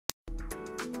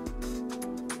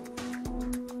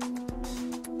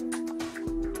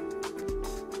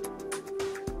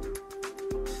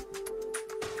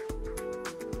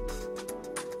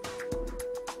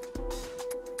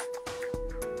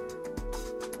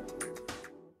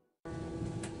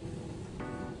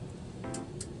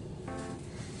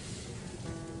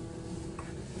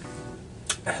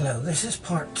Hello, this is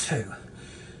part 2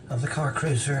 of the car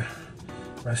cruiser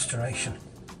restoration.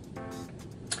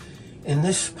 In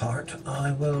this part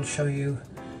I will show you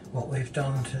what we've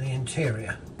done to the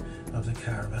interior of the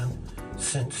caravan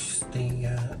since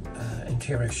the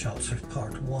interior shots of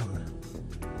part 1.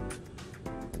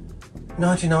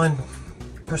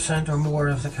 99% or more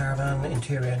of the caravan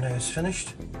interior now is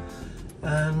finished,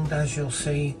 and as you'll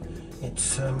see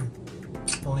it's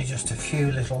only just a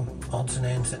few little odds and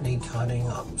ends that need tidying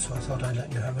up, so I thought I'd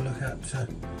let you have a look at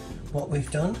what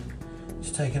we've done.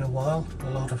 It's taken a while, a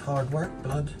lot of hard work,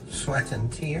 blood, sweat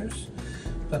and tears,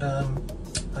 but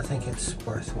I think it's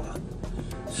worthwhile.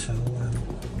 So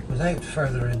without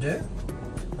further ado,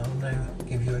 I'll now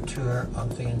give you a tour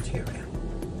of the interior.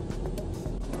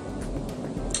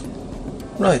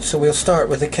 Right, so we'll start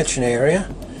with the kitchen area.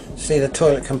 See the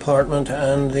toilet compartment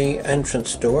and the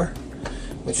entrance door,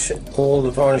 which all the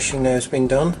varnishing now has been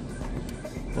done,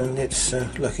 and it's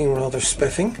looking rather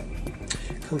spiffing.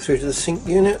 Come through to the sink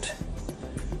unit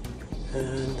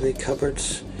and the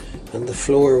cupboards and the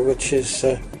floor, which is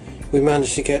we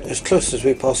managed to get as close as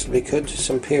we possibly could to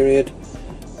some period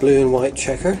blue and white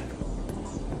checker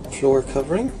floor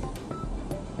covering.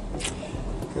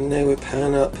 And now we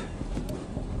pan up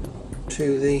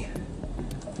to the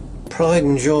pride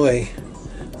and joy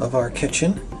of our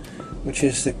kitchen, which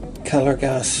is the Color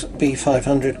Gas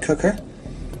B500 cooker.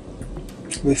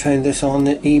 We found this on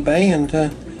eBay and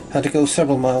had to go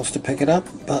several miles to pick it up,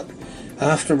 but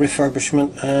after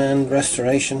refurbishment and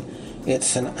restoration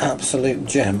it's an absolute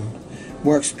gem.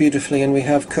 Works beautifully, and we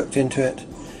have cooked into it,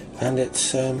 and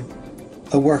it's a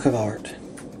work of art.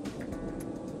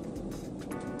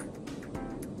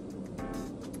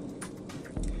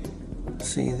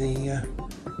 See the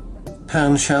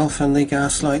pan shelf and the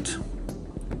gas light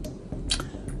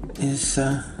is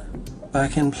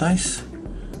back in place,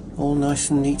 all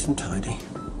nice and neat and tidy.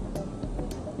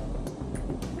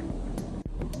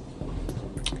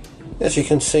 As you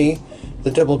can see, the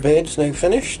double bed's now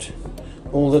finished.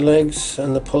 All the legs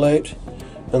and the pull out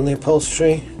and the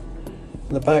upholstery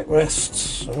and the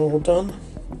backrests are all done.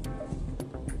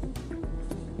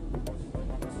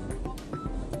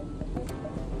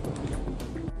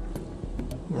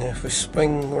 Now if we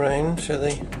swing round to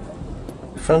the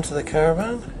front of the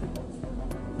caravan,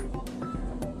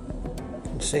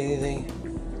 see the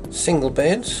single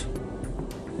beds,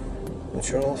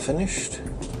 which are all finished,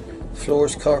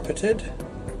 floors carpeted,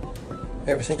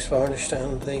 everything's varnished,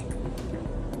 and the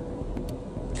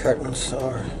curtains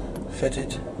are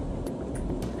fitted.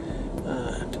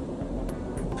 And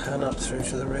pan up through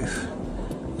to the roof,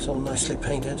 it's all nicely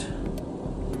painted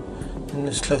and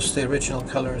as close to the original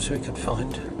colour as we could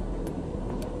find.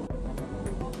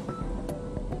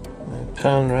 And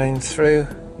pan round through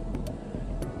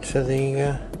to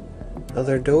the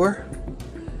other door,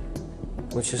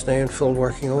 which is now in full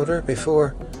working order.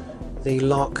 Before, the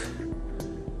lock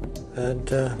had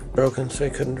broken, so I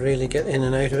couldn't really get in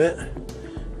and out of it,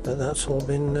 but that's all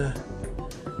been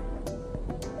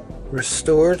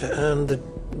restored, and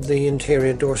the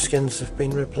interior door skins have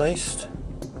been replaced.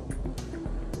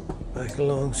 Back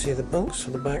along, see the bunks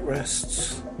for the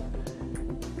backrests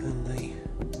and the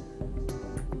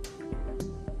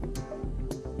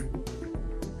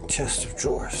chest of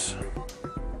drawers.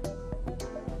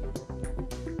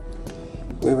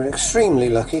 We were extremely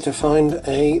lucky to find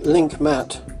a link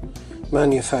mat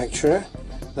manufacturer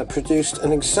that produced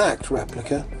an exact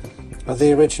replica of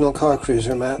the original car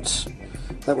cruiser mats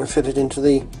that were fitted into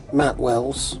the mat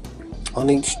wells on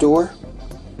each door.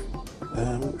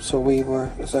 So we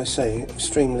were, as I say,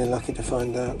 extremely lucky to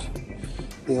find that.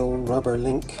 The old rubber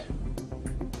link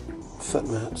foot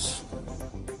mats.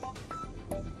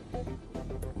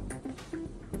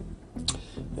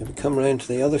 Now we come round to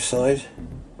the other side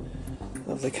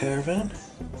of the caravan.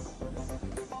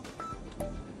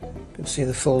 You can see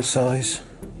the full size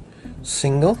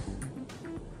single,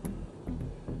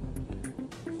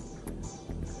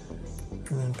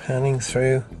 and then panning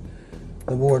through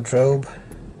the wardrobe,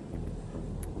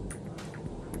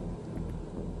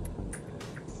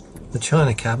 the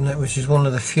china cabinet, which is one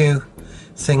of the few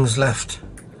things left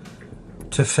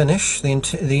to finish, the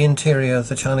interior of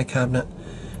the china cabinet.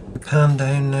 Pan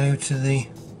down now to the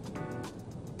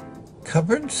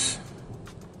cupboards.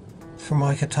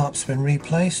 Formica top's been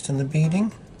replaced and the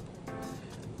beading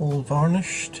all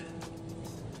varnished,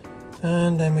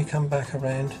 and then we come back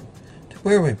around to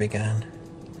where we began,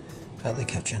 at the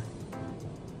kitchen.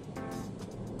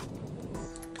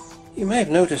 You may have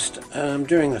noticed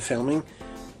during the filming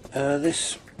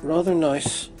this rather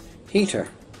nice heater,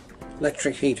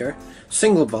 electric heater,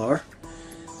 single bar,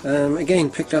 again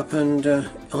picked up and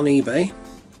on eBay.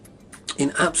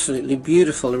 in absolutely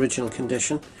beautiful original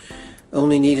condition.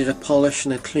 Only needed a polish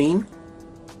and a clean.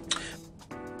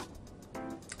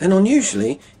 And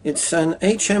unusually, it's an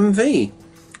HMV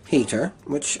heater,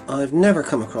 which I've never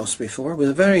come across before, with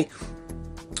a very,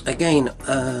 again,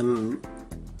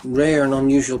 rare and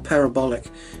unusual parabolic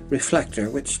reflector,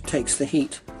 which takes the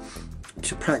heat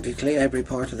to practically every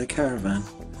part of the caravan.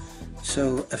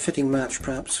 So a fitting match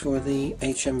perhaps for the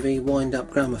HMV wind-up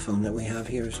gramophone that we have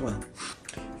here as well.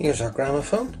 Here's our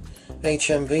gramophone,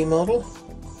 HMV model,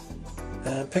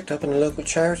 picked up in a local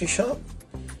charity shop.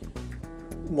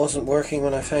 Wasn't working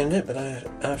when I found it, but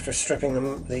after stripping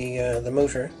the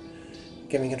motor,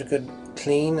 giving it a good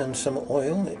clean and some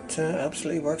oil, it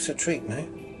absolutely works a treat now.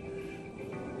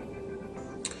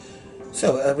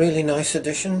 So a really nice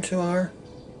addition to our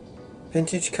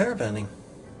vintage caravanning.